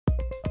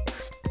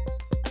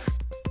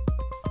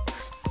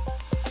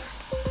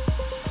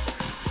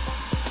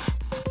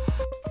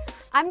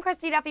I'm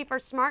Christy Duffy for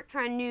Smart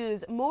Trend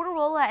News.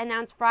 Motorola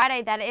announced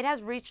Friday that it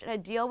has reached a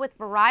deal with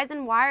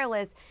Verizon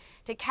Wireless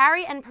to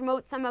carry and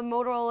promote some of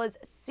Motorola's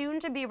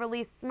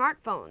soon-to-be-released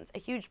smartphones, a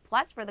huge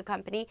plus for the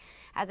company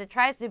as it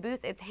tries to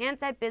boost its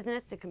handset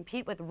business to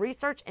compete with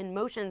Research in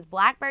Motion's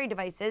BlackBerry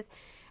devices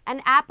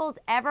and Apple's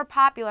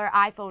ever-popular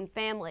iPhone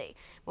family.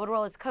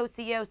 Motorola's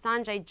co-CEO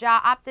Sanjay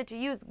Jha opted to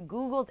use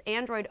Google's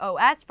Android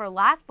OS for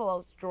last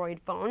fall's Droid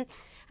phone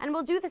and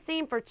will do the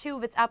same for two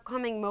of its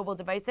upcoming mobile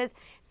devices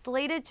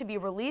slated to be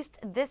released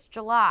this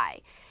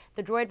July.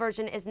 The Droid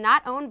version is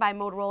not owned by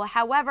Motorola.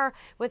 However,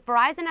 with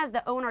Verizon as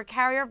the owner,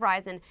 carrier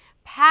Verizon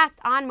passed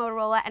on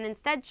Motorola and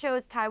instead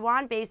chose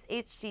Taiwan-based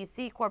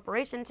HTC Corp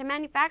to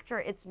manufacture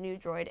its new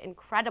Droid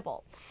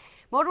Incredible.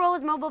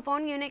 Motorola's mobile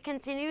phone unit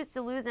continues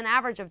to lose an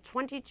average of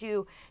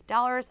 $22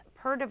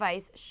 per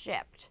device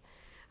shipped.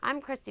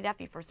 I'm Christy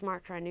Duffy for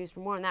Smart Trend News.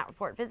 For more on that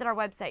report, visit our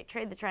website,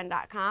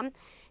 tradethetrend.com.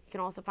 You can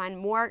also find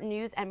more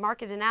news and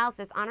market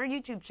analysis on our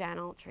YouTube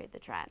channel, Trade the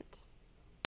Trend.